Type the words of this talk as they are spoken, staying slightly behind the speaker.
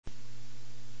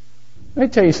Let me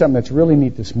tell you something that's really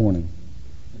neat this morning.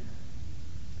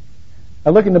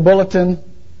 I look in the bulletin.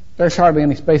 There's hardly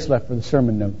any space left for the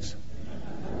sermon notes.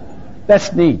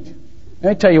 That's neat. Let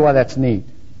me tell you why that's neat.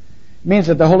 It means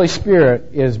that the Holy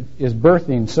Spirit is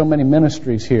birthing so many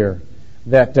ministries here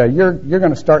that you're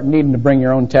going to start needing to bring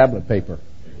your own tablet paper.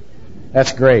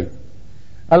 That's great.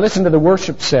 I listened to the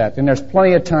worship set, and there's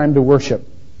plenty of time to worship.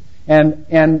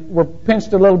 And we're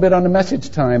pinched a little bit on the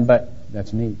message time, but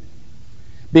that's neat.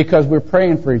 Because we're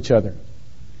praying for each other.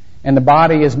 And the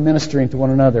body is ministering to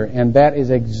one another. And that is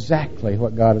exactly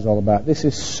what God is all about. This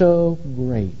is so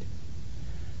great.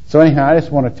 So anyhow, I just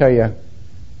want to tell you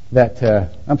that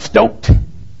I'm stoked.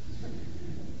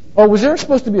 Oh, was there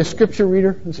supposed to be a scripture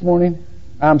reader this morning?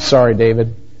 I'm sorry,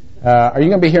 David. Are you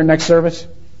going to be here next service?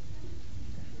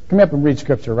 Come up and read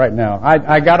scripture right now.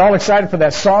 I got all excited for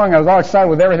that song. I was all excited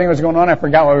with everything that was going on. I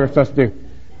forgot what we were supposed to do.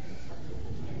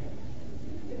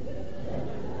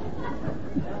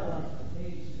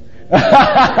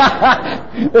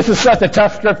 This is such a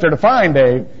tough scripture to find,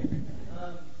 Dave.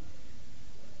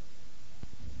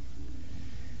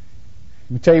 Let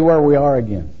me tell you where we are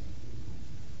again.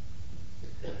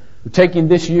 We're taking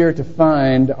this year to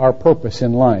find our purpose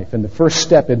in life. And the first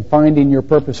step in finding your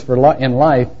purpose in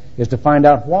life is to find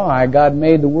out why God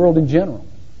made the world in general.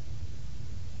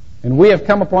 And we have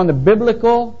come upon the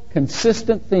biblical,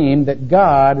 consistent theme that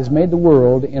God has made the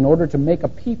world in order to make a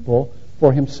people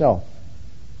for Himself.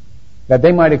 That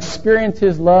they might experience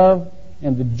His love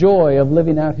and the joy of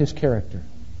living out His character.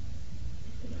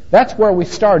 That's where we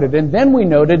started. And then we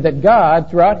noted that God,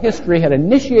 throughout history, had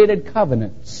initiated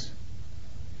covenants.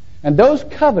 And those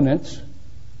covenants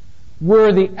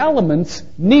were the elements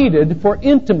needed for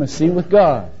intimacy with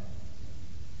God.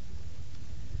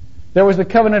 There was the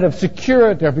covenant of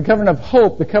security, the covenant of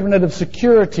hope, the covenant of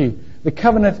security, the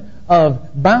covenant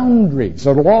of boundaries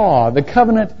or law, the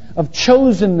covenant of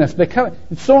chosenness, the covenant,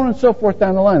 and so on and so forth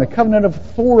down the line, the covenant of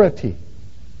authority.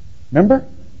 Remember?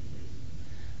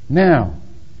 Now,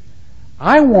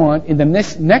 I want in the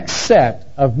next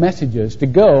set of messages to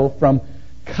go from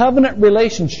covenant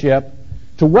relationship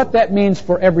to what that means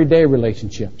for everyday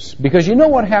relationships. Because you know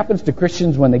what happens to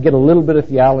Christians when they get a little bit of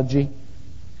theology?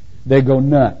 They go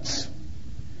nuts.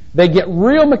 They get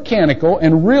real mechanical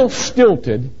and real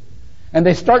stilted, and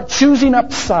they start choosing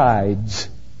up sides.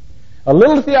 A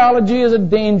little theology is a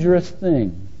dangerous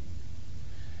thing.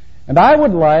 And I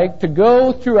would like to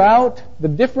go throughout the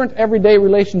different everyday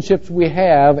relationships we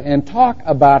have and talk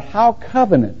about how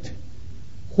covenant,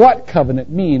 what covenant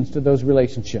means to those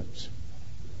relationships.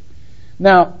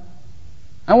 Now,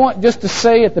 I want just to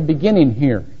say at the beginning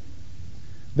here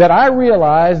that I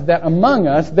realize that among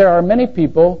us there are many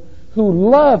people who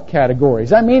love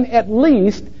categories. I mean, at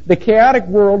least the chaotic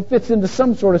world fits into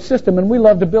some sort of system, and we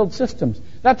love to build systems.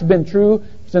 That's been true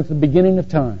since the beginning of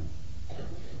time.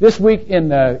 This week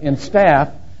in staff,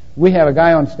 we have a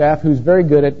guy on staff who's very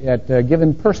good at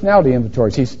giving personality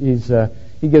inventories.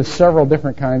 He gives several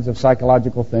different kinds of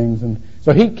psychological things, and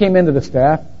so he came into the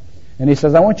staff and he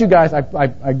says, "I want you guys.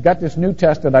 I got this new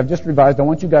test that I've just revised. I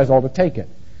want you guys all to take it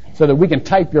so that we can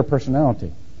type your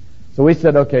personality." So we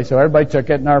said, okay. So everybody took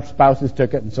it, and our spouses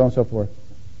took it, and so on and so forth.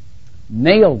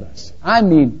 Nailed us. I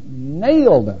mean,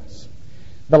 nailed us.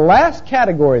 The last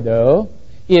category, though,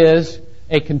 is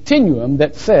a continuum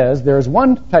that says there's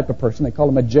one type of person, they call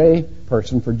them a J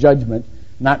person for judgment,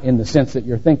 not in the sense that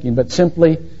you're thinking, but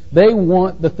simply they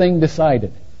want the thing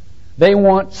decided. They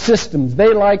want systems.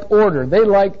 They like order. They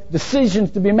like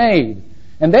decisions to be made.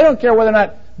 And they don't care whether or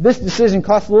not this decision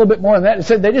costs a little bit more than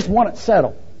that. They just want it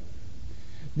settled.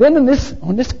 Then on this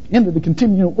end of the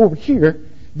continuum over here,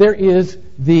 there is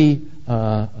the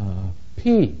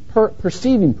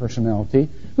perceiving personality,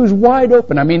 who's wide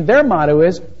open. I mean, their motto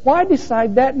is, why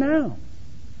decide that now?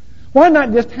 Why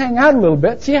not just hang out a little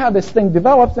bit, see how this thing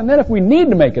develops, and then if we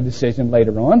need to make a decision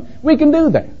later on, we can do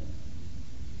that.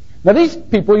 Now, these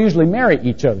people usually marry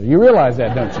each other. You realize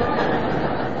that, don't you?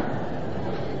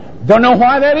 Don't know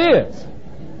why that is.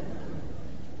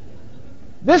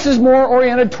 This is more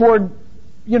oriented toward,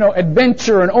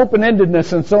 adventure and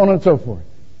open-endedness and so on and so forth.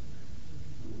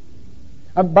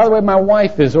 By the way, my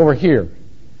wife is over here.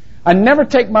 I never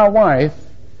take my wife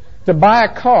to buy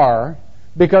a car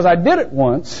because I did it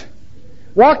once,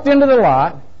 walked into the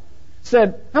lot,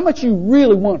 said, "How much you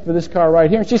really want for this car right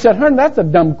here?" And she said, "Honey, that's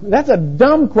a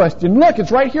dumb question. Look,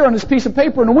 it's right here on this piece of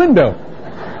paper in the window.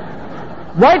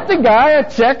 Write the guy a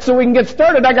check so we can get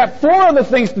started. I got 4 other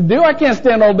things to do. I can't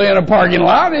stand all day in a parking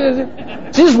lot."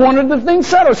 She just wanted the thing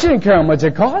settled. She didn't care how much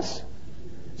it costs.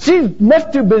 She's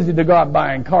much too busy to go out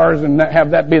buying cars and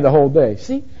have that be the whole day.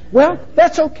 See? Well,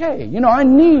 that's okay. I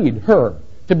need her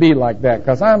to be like that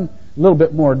because I'm a little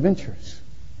bit more adventurous.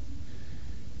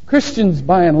 Christians,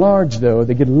 by and large, though,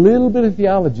 they get a little bit of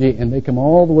theology and they come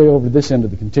all the way over this end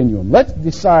of the continuum. Let's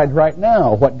decide right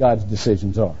now what God's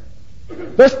decisions are.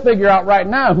 Let's figure out right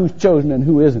now who's chosen and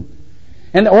who isn't.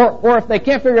 Or if they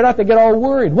can't figure it out, they get all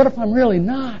worried. What if I'm really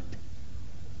not?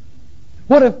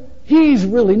 What if he's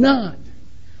really not?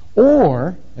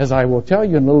 Or, as I will tell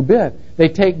you in a little bit, they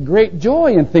take great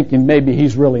joy in thinking maybe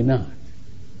he's really not.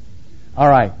 All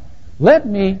right, let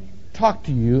me talk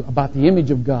to you about the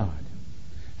image of God.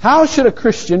 How should a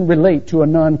Christian relate to a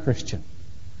non-Christian?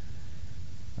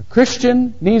 A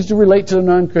Christian needs to relate to a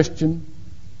non-Christian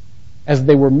as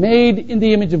they were made in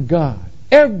the image of God.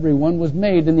 Everyone was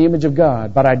made in the image of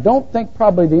God, but I don't think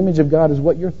probably the image of God is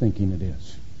what you're thinking it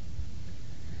is.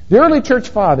 The early church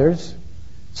fathers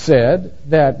said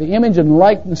that the image and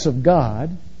likeness of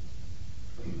God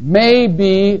may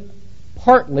be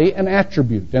partly an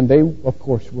attribute, and they, of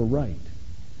course, were right.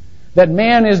 That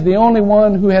man is the only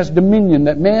one who has dominion,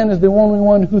 that man is the only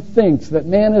one who thinks, that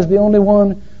man is the only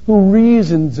one who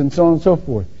reasons, and so on and so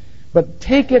forth. But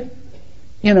take it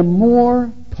in a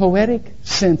more poetic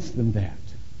sense than that.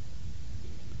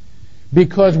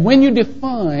 Because when you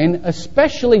define,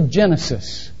 especially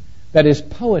Genesis, that is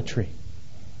poetry,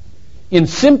 in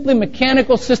simply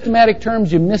mechanical, systematic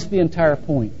terms, you miss the entire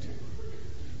point.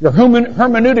 Your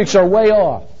hermeneutics are way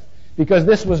off, because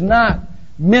this was not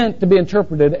meant to be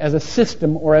interpreted as a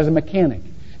system or as a mechanic.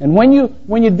 And when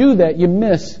you do that, you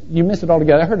miss it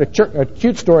altogether. I heard a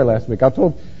cute story last week.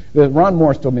 Ron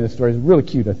Morris told me this story. It's really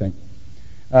cute, I think.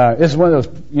 This is one of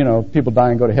those, people die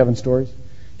and go to heaven stories.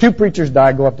 2 preachers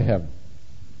die, go up to heaven.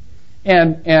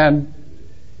 And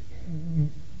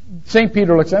St.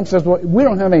 Peter looks at him and says, well, we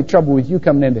don't have any trouble with you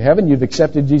coming into heaven. You've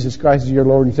accepted Jesus Christ as your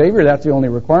Lord and Savior. That's the only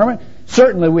requirement.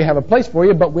 Certainly we have a place for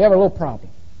you, but we have a little problem.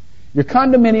 Your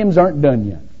condominiums aren't done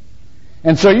yet.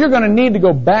 And so you're going to need to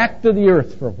go back to the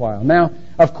earth for a while. Now,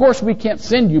 of course, we can't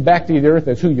send you back to the earth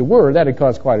as who you were. That would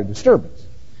cause quite a disturbance.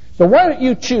 So why don't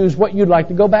you choose what you'd like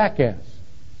to go back as?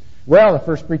 Well, the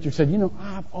first preacher said,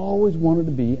 I've always wanted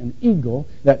to be an eagle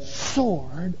that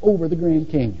soared over the Grand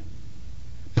Canyon.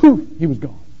 Poof, he was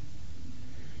gone.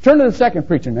 Turn to the second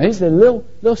preacher now. He's a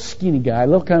little skinny guy, a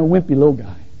little kind of wimpy little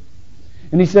guy.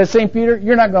 And he says, St. Peter,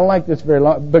 you're not going to like this very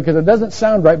long because it doesn't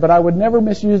sound right, but I would never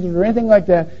misuse it or anything like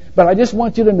that. But I just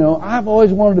want you to know I've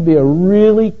always wanted to be a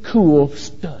really cool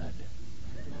stud.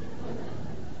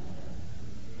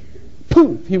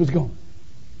 Poof, he was gone.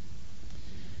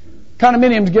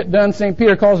 Condominiums get done. St.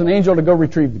 Peter calls an angel to go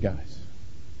retrieve the guys.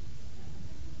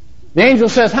 The angel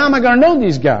says, how am I going to know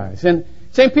these guys? And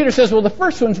St. Peter says, well, the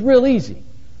first one's real easy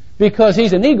because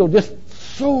he's an eagle just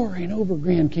soaring over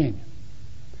Grand Canyon.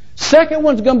 Second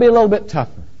one's going to be a little bit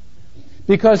tougher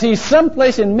because he's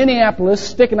someplace in Minneapolis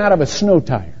sticking out of a snow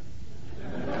tire.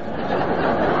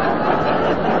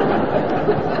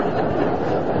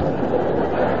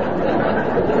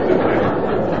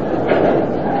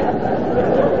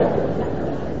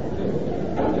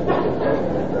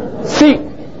 See,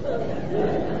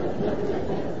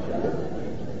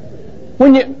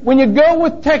 when you go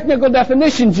with technical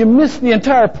definitions, you miss the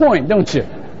entire point, don't you?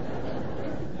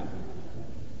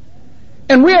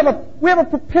 And we have a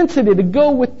propensity to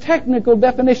go with technical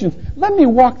definitions. Let me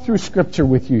walk through Scripture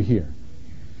with you here.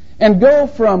 And go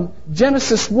from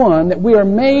Genesis 1, that we are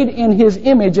made in His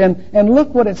image, and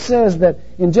look what it says that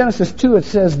in Genesis 2 it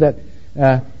says that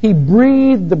He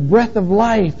breathed the breath of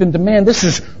life into man. This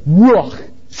is ruach,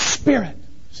 spirit.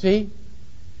 See?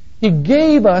 He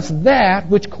gave us that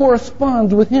which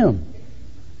corresponds with Him.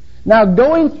 Now,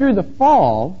 going through the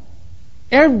fall,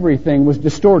 everything was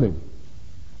distorted.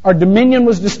 Our dominion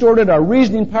was distorted. Our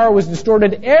reasoning power was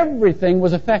distorted. Everything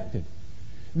was affected.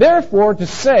 Therefore, to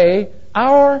say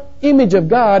our image of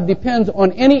God depends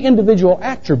on any individual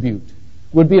attribute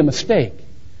would be a mistake,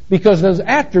 because those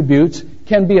attributes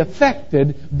can be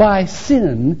affected by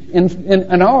sin,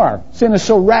 and our sin is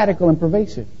so radical and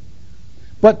pervasive.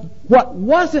 But what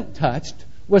wasn't touched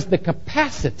was the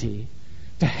capacity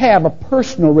to have a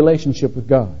personal relationship with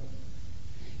God.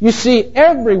 You see,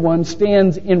 everyone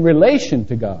stands in relation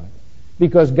to God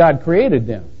because God created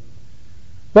them.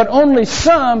 But only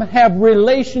some have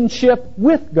relationship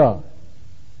with God.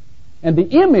 And the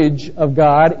image of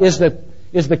God is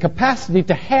the capacity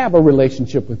to have a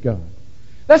relationship with God.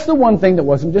 That's the one thing that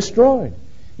wasn't destroyed.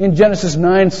 In Genesis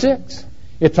 9:6,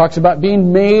 it talks about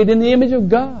being made in the image of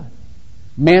God.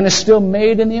 Man is still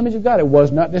made in the image of God. It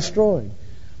was not destroyed.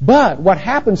 But what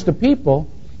happens to people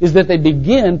is that they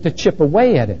begin to chip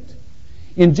away at it.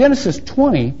 In Genesis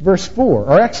 20, verse 4,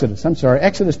 or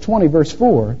Exodus 20, verse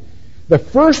 4, the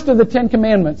first of the 10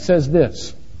 Commandments says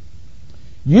this: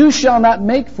 You shall not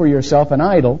make for yourself an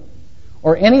idol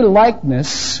or any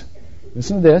likeness,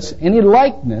 listen to this, any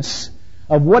likeness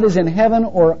of what is in heaven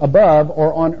or above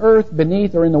or on earth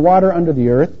beneath or in the water under the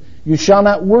earth. You shall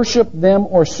not worship them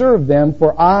or serve them,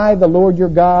 for I, the Lord your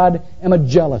God, am a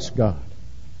jealous God.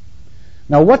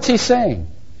 Now what's he saying?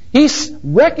 He's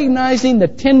recognizing the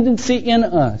tendency in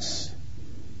us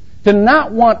to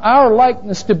not want our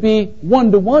likeness to be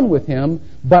one-to-one with him,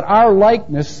 but our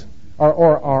likeness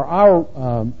or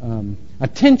our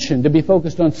attention to be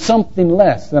focused on something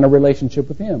less than a relationship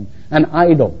with him, an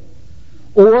idol.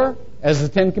 Or, as the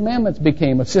Ten Commandments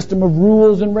became, a system of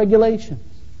rules and regulations.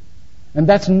 And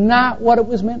that's not what it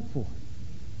was meant for.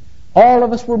 All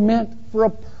of us were meant for a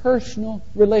personal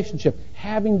relationship,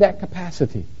 having that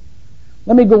capacity.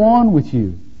 Let me go on with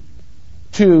you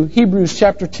to Hebrews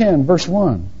chapter 10, verse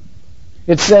 1.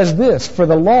 It says this, for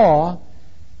the law,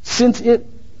 since it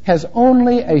has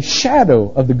only a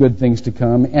shadow of the good things to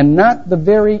come, and not the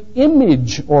very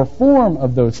image or form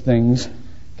of those things,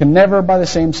 can never, by the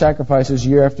same sacrifices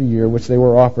year after year, which they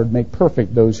were offered, make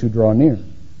perfect those who draw near.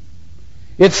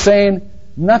 It's saying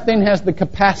nothing has the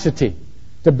capacity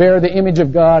to bear the image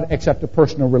of God except a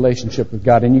personal relationship with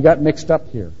God. And you got mixed up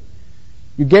here.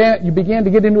 You began to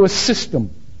get into a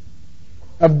system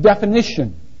of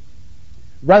definition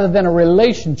rather than a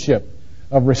relationship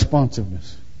of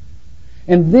responsiveness.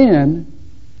 And then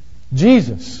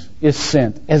Jesus is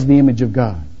sent as the image of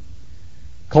God.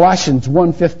 Colossians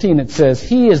 1:15, it says,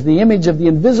 He is the image of the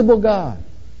invisible God,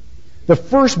 the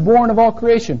firstborn of all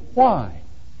creation. Why?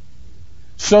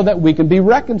 So that we can be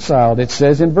reconciled, it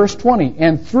says in verse 20,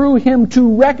 and through Him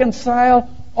to reconcile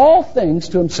all things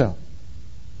to Himself.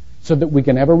 So that we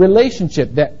can have a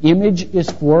relationship. That image is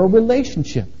for a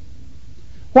relationship.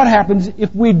 What happens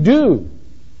if we do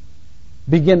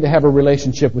begin to have a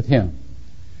relationship with Him?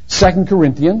 2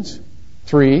 Corinthians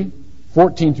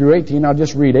 3:14 through 18, I'll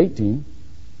just read 18.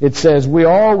 It says, we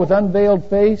all with unveiled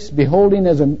face, beholding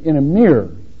as in a mirror.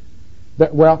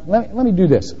 Let me do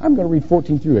this. I'm going to read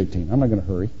 14 through 18. I'm not going to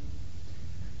hurry.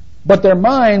 But their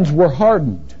minds were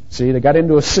hardened. See, they got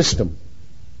into a system.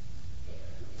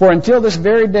 For until this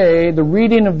very day, the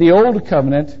reading of the old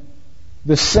covenant,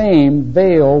 the same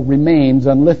veil remains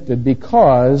unlifted,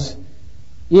 because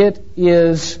it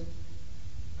is,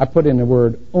 I put in the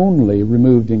word, only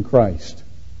removed in Christ.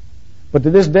 But to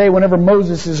this day, whenever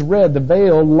Moses is read, the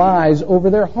veil lies over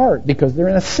their heart, because they're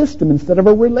in a system instead of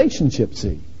a relationship,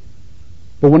 see.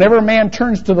 But whenever a man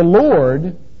turns to the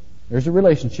Lord, there's a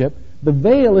relationship, the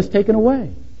veil is taken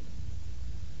away.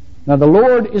 Now the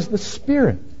Lord is the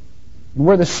Spirit. And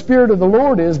where the Spirit of the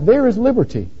Lord is, there is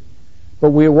liberty. But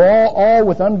we all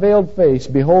with unveiled face,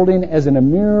 beholding as in a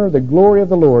mirror the glory of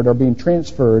the Lord, are being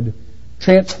transformed,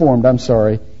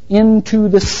 into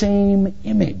the same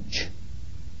image,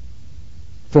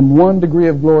 from one degree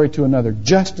of glory to another,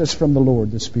 just as from the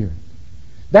Lord, the Spirit.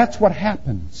 That's what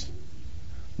happens.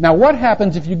 Now, what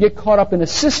happens if you get caught up in a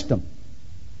system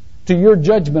to your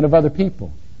judgment of other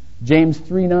people? James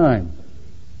 3:9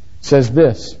 says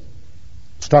this.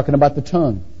 It's talking about the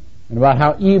tongue and about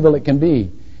how evil it can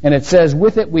be. And it says,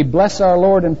 with it we bless our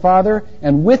Lord and Father,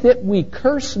 and with it we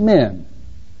curse men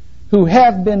who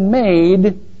have been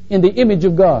made in the image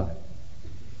of God.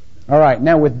 All right,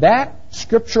 now with that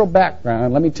scriptural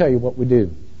background, let me tell you what we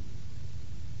do.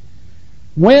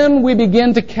 When we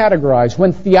begin to categorize,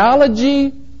 when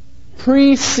theology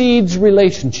precedes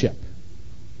relationship,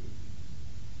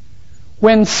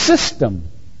 when system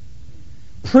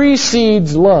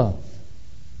precedes love,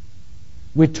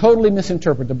 we totally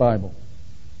misinterpret the Bible.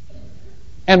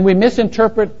 And we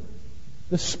misinterpret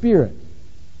the spirit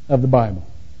of the Bible.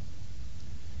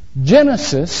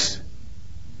 Genesis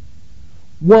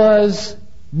was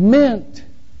meant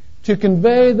to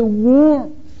convey the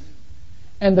warmth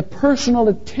and the personal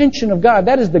attention of God.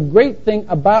 That is the great thing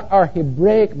about our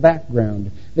Hebraic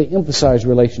background. They emphasize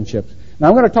relationships. Now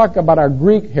I'm going to talk about our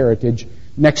Greek heritage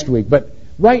next week, but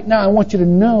right now I want you to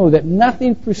know that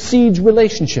nothing precedes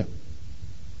relationship.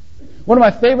 One of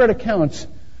my favorite accounts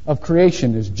of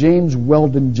creation is James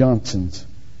Weldon Johnson's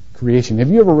Creation. Have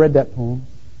you ever read that poem?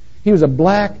 He was a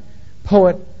black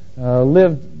poet,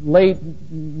 lived late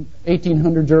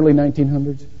 1800s, early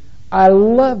 1900s. I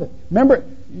love it. Remember,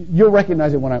 you'll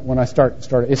recognize it when I start.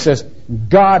 It says,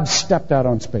 God stepped out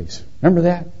on space. Remember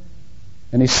that?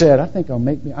 And he said,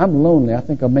 I'm lonely, I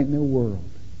think I'll make me a world.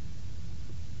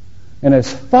 And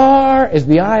as far as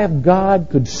the eye of God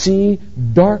could see,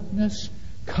 darkness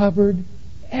covered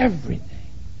everything.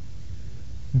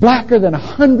 Blacker than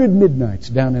 100 midnights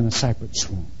down in a cypress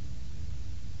swamp.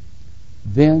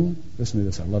 Then, listen to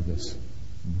this, I love this.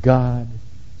 God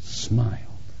smiled.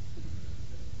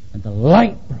 And the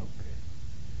light broke.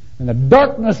 And the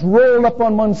darkness rolled up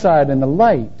on one side, and the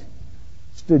light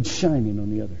stood shining on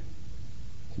the other.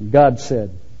 And God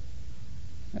said,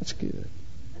 "That's good."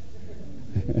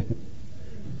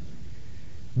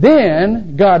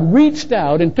 Then God reached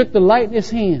out and took the light in His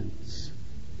hands.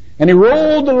 And He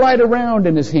rolled the light around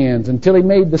in His hands until He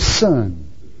made the sun.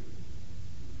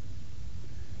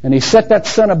 And He set that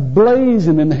sun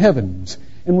ablazing in the heavens.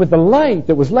 And with the light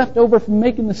that was left over from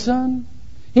making the sun,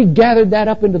 He gathered that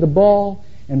up into the ball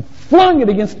and flung it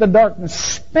against the darkness,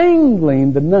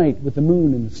 spangling the night with the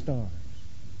moon and the stars.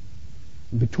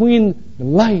 And between the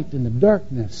light and the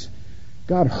darkness,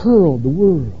 God hurled the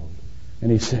world.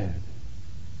 And He said,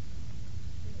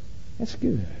 "That's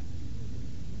good."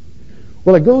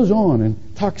 Well, it goes on and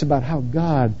talks about how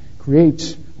God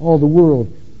creates all the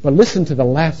world. But listen to the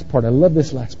last part. I love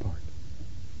this last part.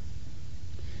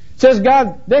 It says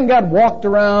then God walked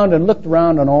around and looked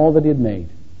around on all that He had made.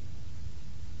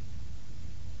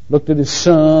 Looked at His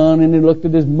sun, and He looked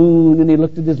at His moon, and He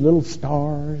looked at His little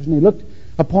stars, and He looked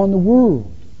upon the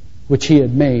world which He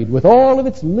had made with all of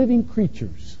its living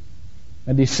creatures.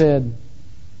 And He said,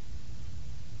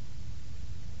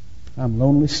 "I'm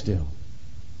lonely still."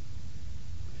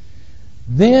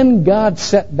 Then God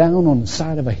sat down on the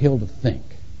side of a hill to think.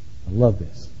 I love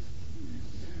this.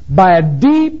 By a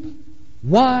deep,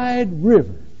 wide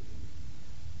river,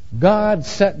 God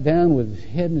sat down with His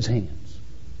head in His hands.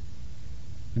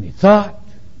 And He thought,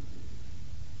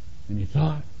 and He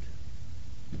thought,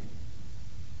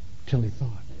 till He thought,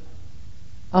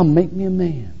 "I'll make me a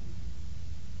man."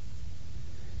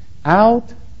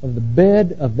 Out of the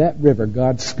bed of that river,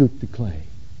 God scooped the clay.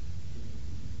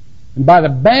 And by the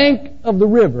bank of the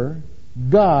river,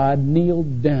 God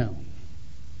kneeled down.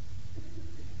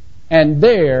 And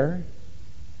there,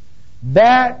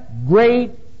 that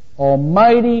great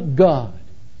almighty God,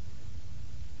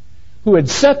 who had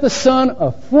set the sun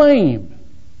aflame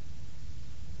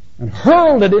and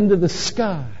hurled it into the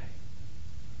sky,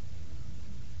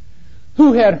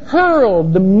 who had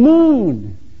hurled the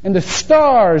moon and the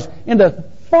stars into the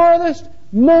farthest,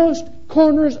 most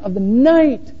corners of the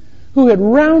night, who had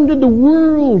rounded the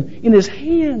world in His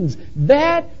hands,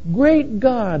 that great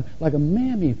God, like a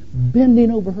mammy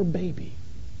bending over her baby,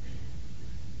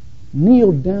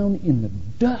 kneeled down in the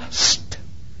dust,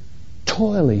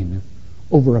 toiling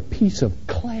over a piece of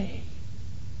clay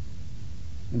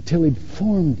until He'd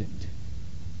formed it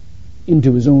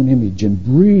into His own image and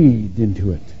breathed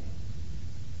into it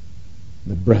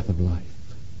the breath of life.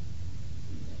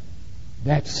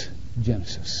 That's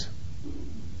Genesis.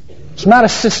 It's not a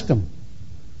system.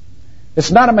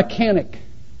 It's not a mechanic.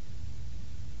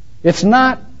 It's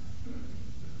not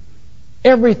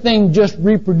everything just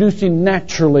reproducing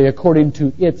naturally according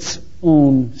to its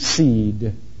own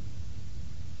seed.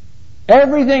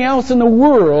 Everything else in the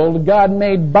world God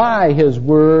made by His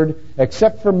Word,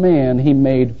 except for man, He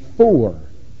made for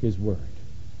His Word.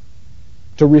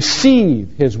 To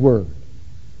receive His Word,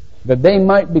 that they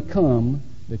might become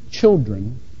the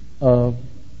children of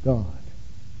God.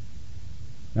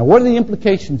 Now, what are the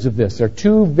implications of this? There are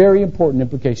two very important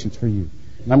implications for you.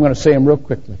 And I'm going to say them real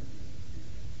quickly.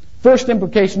 First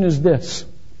implication is this: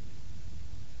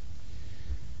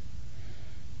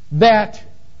 that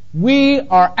we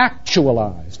are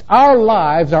actualized. Our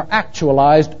lives are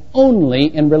actualized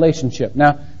only in relationship.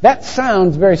 Now, that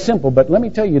sounds very simple, but let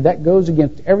me tell you, that goes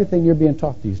against everything you're being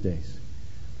taught these days.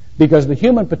 Because the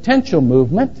human potential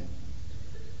movement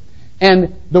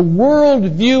and the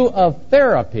worldview of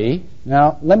therapy,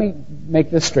 now let me make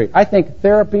this straight. I think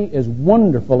therapy is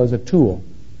wonderful as a tool,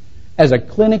 as a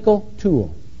clinical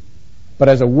tool. But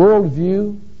as a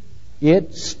worldview,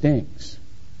 it stinks.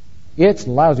 It's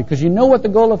lousy. Because you know what the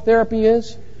goal of therapy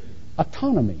is?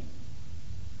 Autonomy.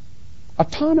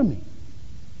 Autonomy.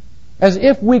 As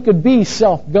if we could be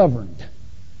self-governed.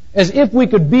 As if we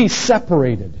could be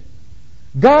separated.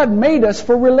 God made us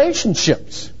for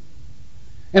relationships.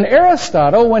 And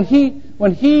Aristotle, when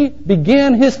he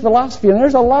began his philosophy, and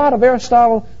there's a lot of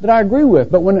Aristotle that I agree with,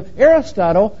 but when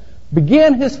Aristotle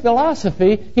began his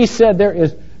philosophy, he said there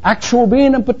is actual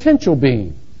being and potential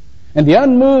being. And the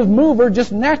unmoved mover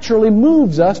just naturally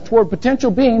moves us toward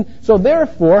potential being, so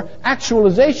therefore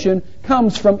actualization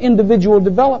comes from individual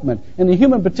development. And the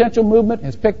human potential movement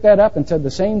has picked that up and said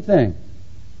the same thing.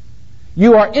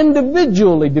 You are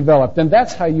individually developed, and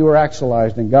that's how you are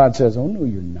actualized. And God says, oh no,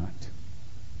 you're not.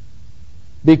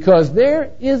 Because there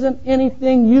isn't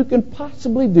anything you can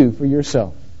possibly do for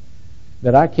yourself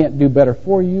that I can't do better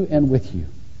for you and with you.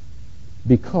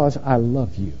 Because I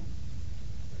love you.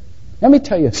 Let me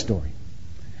tell you a story.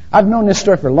 I've known this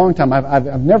story for a long time.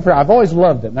 I've always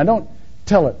loved it, and I don't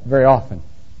tell it very often.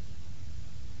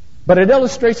 But it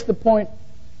illustrates the point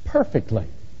perfectly.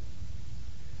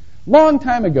 Long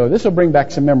time ago, this will bring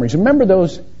back some memories. Remember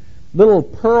those little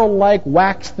pearl-like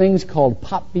wax things called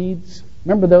pop beads?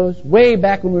 Remember those? Way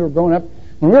back when we were growing up.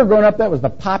 When we were growing up, that was the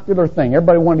popular thing.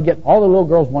 Everybody wanted to get, all the little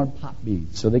girls wanted pop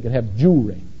beads so they could have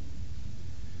jewelry.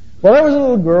 Well, there was a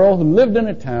little girl who lived in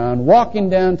a town, walking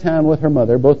downtown with her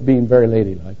mother, both being very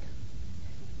ladylike,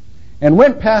 and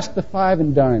went past the 5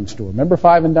 and dime store. Remember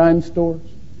 5 and dime stores?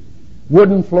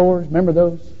 Wooden floors, remember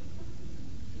those?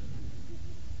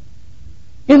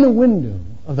 In the window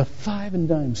of the 5 and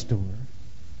dime store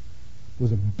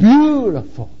was a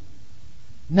beautiful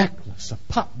necklace of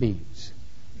pop beads,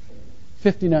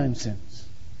 59 cents.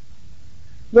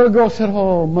 Little girl said,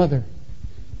 "Oh, Mother,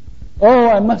 oh,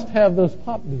 I must have those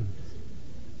pop beads."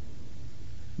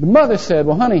 The mother said,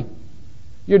 "Well, honey,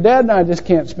 your dad and I just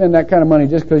can't spend that kind of money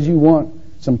just because you want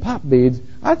some pop beads.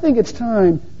 I think it's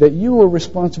time that you were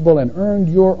responsible and earned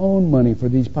your own money for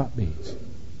these pop beads."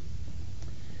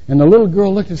 And the little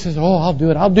girl looked and says, "Oh, I'll do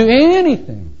it. I'll do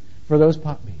anything for those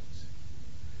pop beads."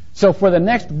 So for the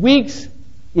next weeks,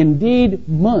 indeed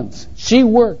months, she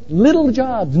worked little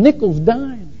jobs, nickels,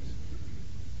 dimes,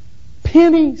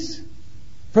 pennies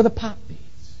for the pop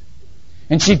beads.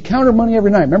 And she'd count her money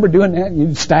every night. Remember doing that?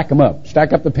 You'd stack them up.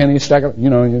 Stack up the pennies, stack up, you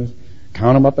just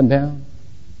count them up and down.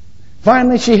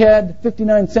 Finally, she had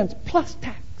 59 cents plus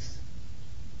tax.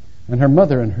 And her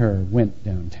mother and her went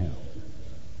downtown.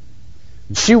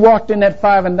 And she walked in that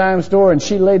 5 and dime store and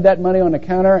she laid that money on the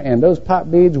counter, and those pop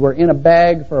beads were in a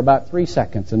bag for about 3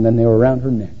 seconds, and then they were around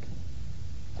her neck.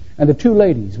 And the two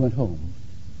ladies went home.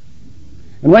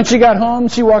 And when she got home,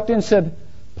 she walked in and said,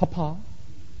 "Papa,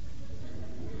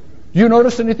 do you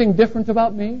notice anything different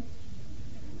about me?"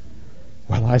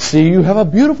 "Well, I see you have a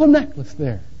beautiful necklace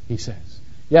there," he says.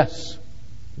 "Yes,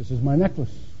 this is my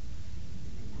necklace."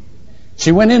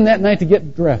 She went in that night to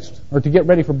get dressed, or to get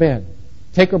ready for bed,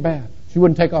 take her bath. She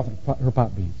wouldn't take off her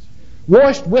pop beads.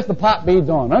 Washed with the pop beads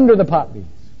on, under the pop beads.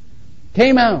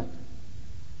 Came out,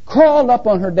 crawled up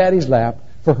on her daddy's lap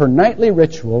for her nightly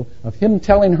ritual of him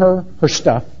telling her her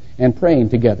stuff and praying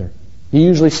together. He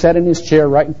usually sat in his chair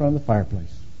right in front of the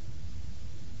fireplace.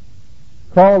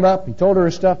 Crawled up, he told her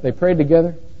her stuff, they prayed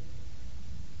together.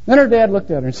 Then her dad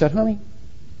looked at her and said, "Honey,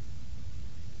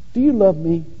 do you love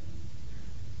me?"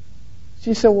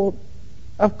 She said, "Well,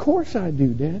 of course I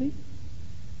do, Daddy."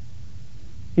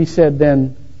 He said,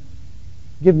 "Then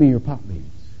give me your pop beads."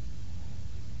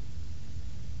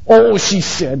 "Oh," she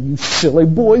said, "you silly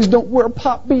boys don't wear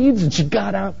pop beads." And she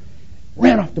got out,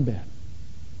 ran off to bed.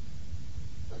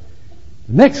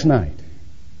 The next night,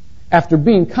 after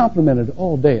being complimented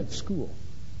all day at school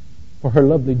for her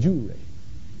lovely jewelry,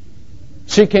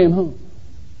 she came home,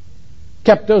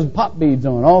 kept those pop beads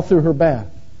on all through her bath.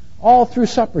 All through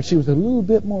supper, she was a little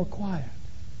bit more quiet.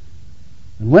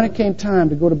 And when it came time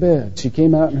to go to bed, she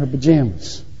came out in her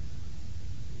pajamas,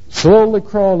 slowly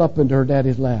crawled up into her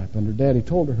daddy's lap, and her daddy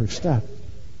told her her stuff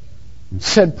and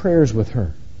said prayers with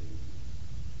her.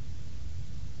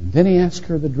 And then he asked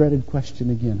her the dreaded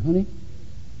question again, "Honey,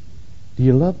 do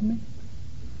you love me?"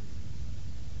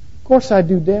 "Of course I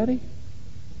do, Daddy."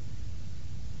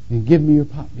 "Then give me your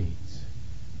pop beads."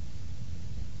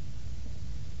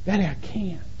 "Daddy, I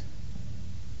can't."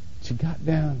 She got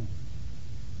down.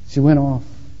 She went off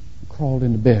and crawled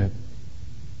into bed,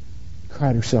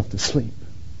 cried herself to sleep.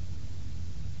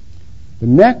 The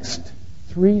next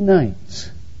 3 nights,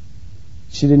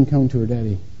 she didn't come to her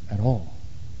daddy at all.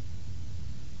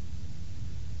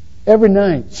 Every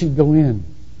night she'd go in,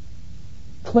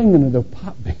 clinging to the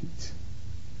pop beads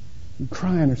and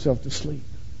crying herself to sleep.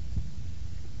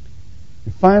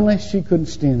 And finally, she couldn't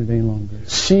stand it any longer.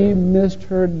 She missed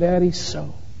her daddy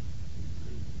so.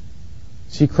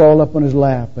 She crawled up on his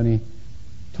lap, and he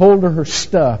told her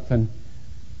stuff and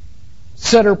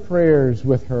said her prayers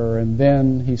with her. And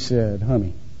then he said,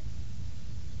 "Honey,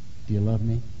 do you love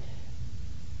me?"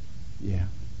 "Yeah,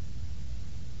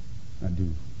 I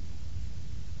do."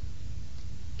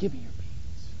 "Give me your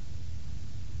beads."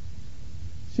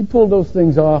 She pulled those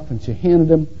things off and she handed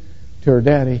them to her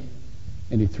daddy,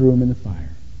 and he threw them in the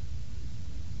fire.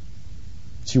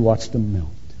 She watched them melt.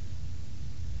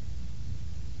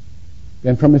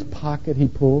 Then from his pocket he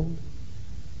pulled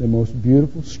the most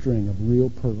beautiful string of real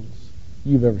pearls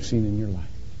you've ever seen in your life.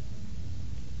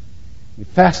 He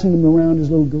fastened them around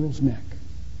his little girl's neck.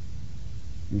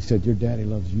 He said, "Your daddy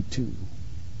loves you too."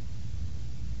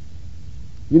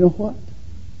 You know what?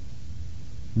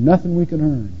 Nothing we can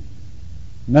earn,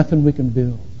 nothing we can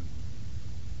build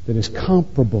that is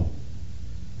comparable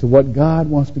to what God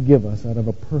wants to give us out of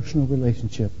a personal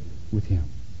relationship with Him.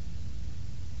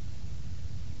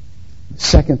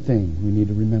 Second thing we need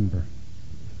to remember,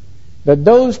 that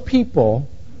those people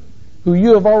who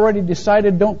you have already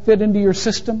decided don't fit into your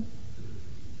system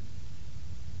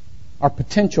are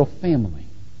potential family.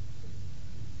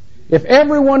 If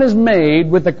everyone is made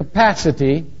with the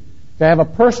capacity to have a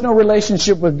personal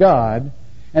relationship with God,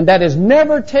 and that is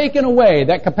never taken away,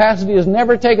 that capacity is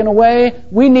never taken away,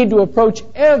 we need to approach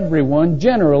everyone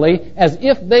generally as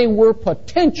if they were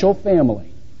potential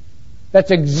family. That's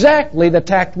exactly the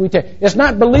tact we take. It's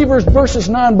not believers versus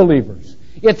non-believers.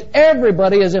 It's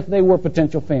everybody as if they were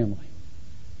potential family.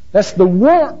 That's the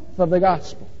warmth of the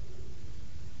gospel.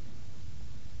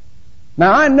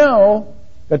 Now I know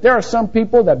that there are some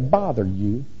people that bother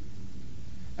you,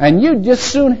 and you just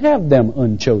soon have them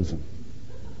unchosen.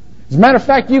 As a matter of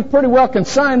fact, you've pretty well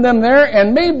consigned them there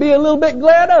and may be a little bit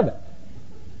glad of it.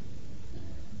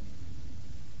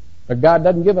 But God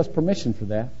doesn't give us permission for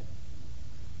that,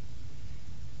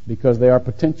 because they are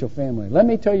potential family. Let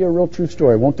me tell you a real true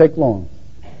story. It won't take long.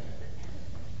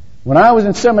 When I was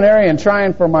in seminary and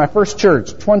trying for my first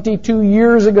church 22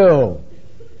 years ago,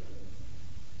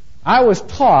 I was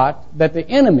taught that the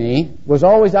enemy was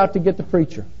always out to get the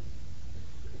preacher.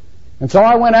 And so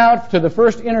I went out to the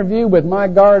first interview with my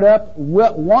guard up,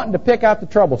 wanting to pick out the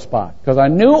trouble spot, because I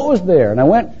knew it was there. And I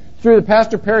went through the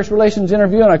pastor-parish relations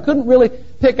interview, and I couldn't really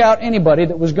pick out anybody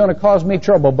that was going to cause me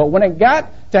trouble. But when it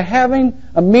got to having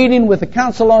a meeting with the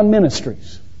Council on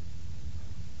Ministries,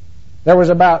 there was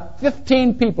about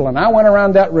 15 people, and I went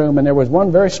around that room, and there was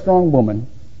one very strong woman.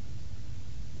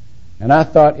 And I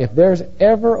thought, if there's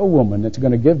ever a woman that's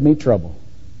going to give me trouble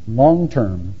long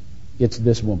term, it's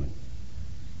this woman.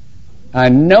 I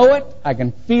know it. I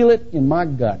can feel it in my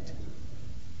gut.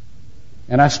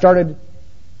 And I started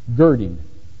girding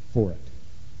for it.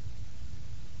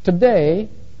 Today,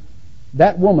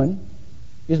 that woman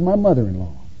is my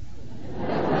mother-in-law.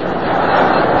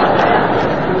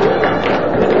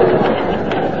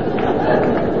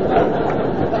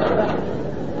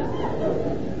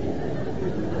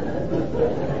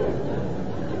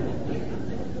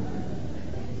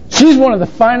 She's one of the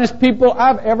finest people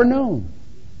I've ever known.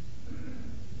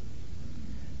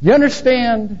 You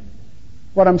understand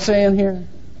what I'm saying here?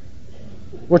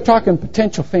 We're talking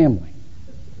potential family.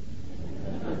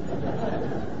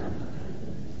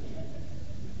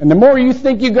 And the more you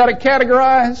think you got it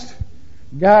categorized,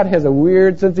 God has a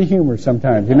weird sense of humor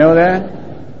sometimes. You know that?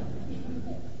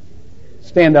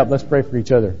 Stand up. Let's pray for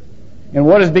each other. In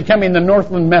what is becoming the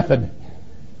Northland method.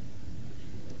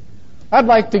 I'd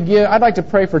like to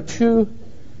pray for two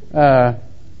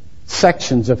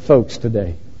sections of folks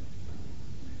today.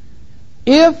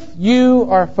 If you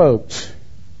are folks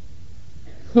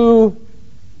who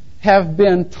have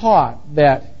been taught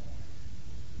that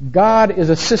God is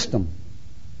a system,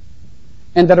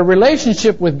 and that a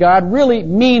relationship with God really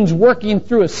means working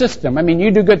through a system. I mean,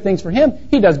 you do good things for Him,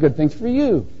 He does good things for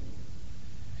you.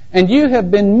 And you have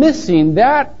been missing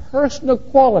that personal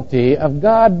quality of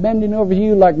God bending over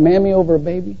you like mammy over a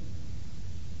baby.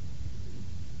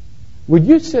 Would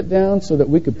you sit down so that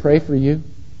we could pray for you?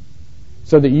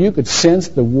 So that you could sense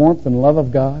the warmth and love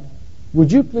of God?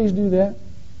 Would you please do that?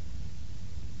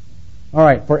 All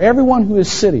right, for everyone who is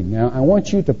sitting now, I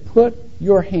want you to put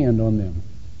your hand on them.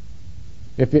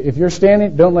 If you're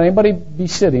standing, don't let anybody be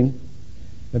sitting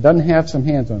that doesn't have some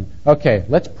hands on them. Okay,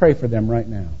 let's pray for them right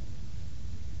now.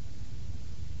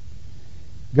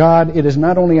 God, it is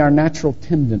not only our natural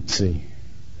tendency,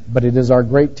 but it is our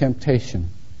great temptation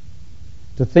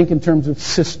to think in terms of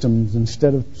systems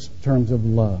instead of terms of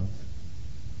love.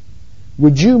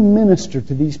 Would you minister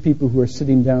to these people who are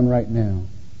sitting down right now?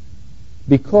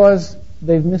 Because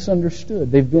they've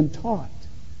misunderstood. They've been taught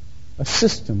a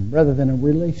system rather than a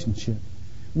relationship.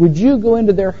 Would you go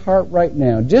into their heart right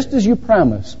now, just as you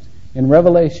promised in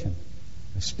Revelation?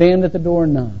 Stand at the door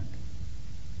and knock.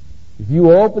 If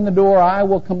you open the door, I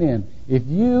will come in. If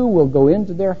you will go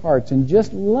into their hearts and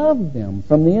just love them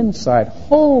from the inside,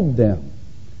 hold them,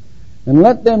 and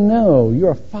let them know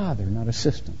you're a father, not a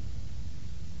system,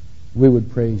 we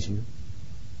would praise you,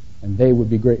 and they would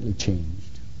be greatly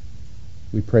changed.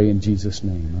 We pray in Jesus'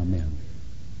 name. Amen.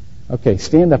 Okay,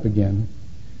 stand up again.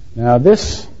 Now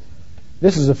this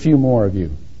is a few more of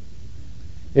you.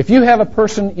 If you have a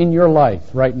person in your life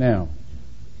right now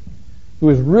who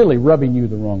is really rubbing you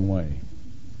the wrong way,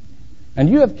 and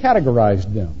you have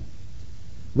categorized them,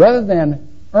 rather than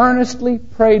earnestly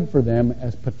prayed for them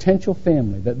as potential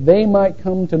family, that they might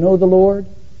come to know the Lord,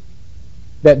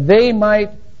 that they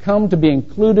might come to be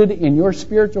included in your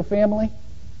spiritual family,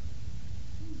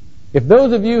 if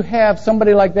those of you have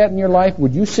somebody like that in your life,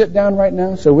 would you sit down right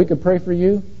now so we could pray for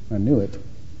you? I knew it.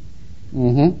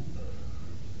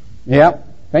 Yep.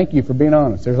 Thank you for being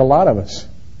honest. There's a lot of us.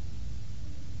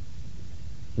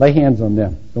 Lay hands on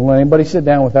them. Don't let anybody sit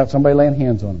down without somebody laying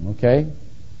hands on them, okay?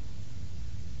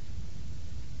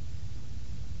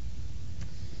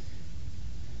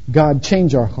 God,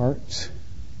 change our hearts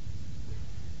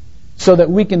so that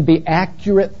we can be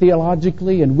accurate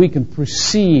theologically and we can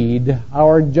precede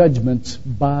our judgments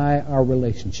by our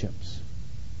relationships.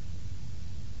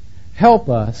 Help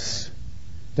us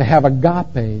to have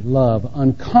agape love,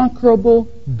 unconquerable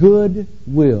good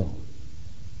will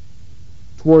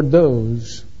toward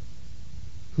those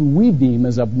who we deem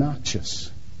as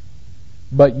obnoxious,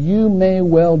 but you may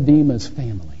well deem as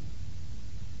family.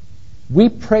 We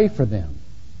pray for them.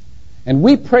 And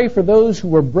we pray for those who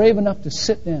were brave enough to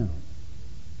sit down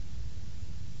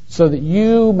so that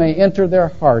you may enter their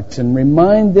hearts and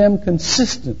remind them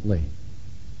consistently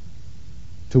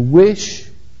to wish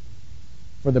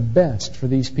for the best for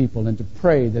these people and to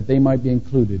pray that they might be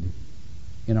included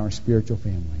in our spiritual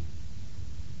family.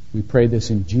 We pray this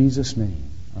in Jesus'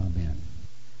 name.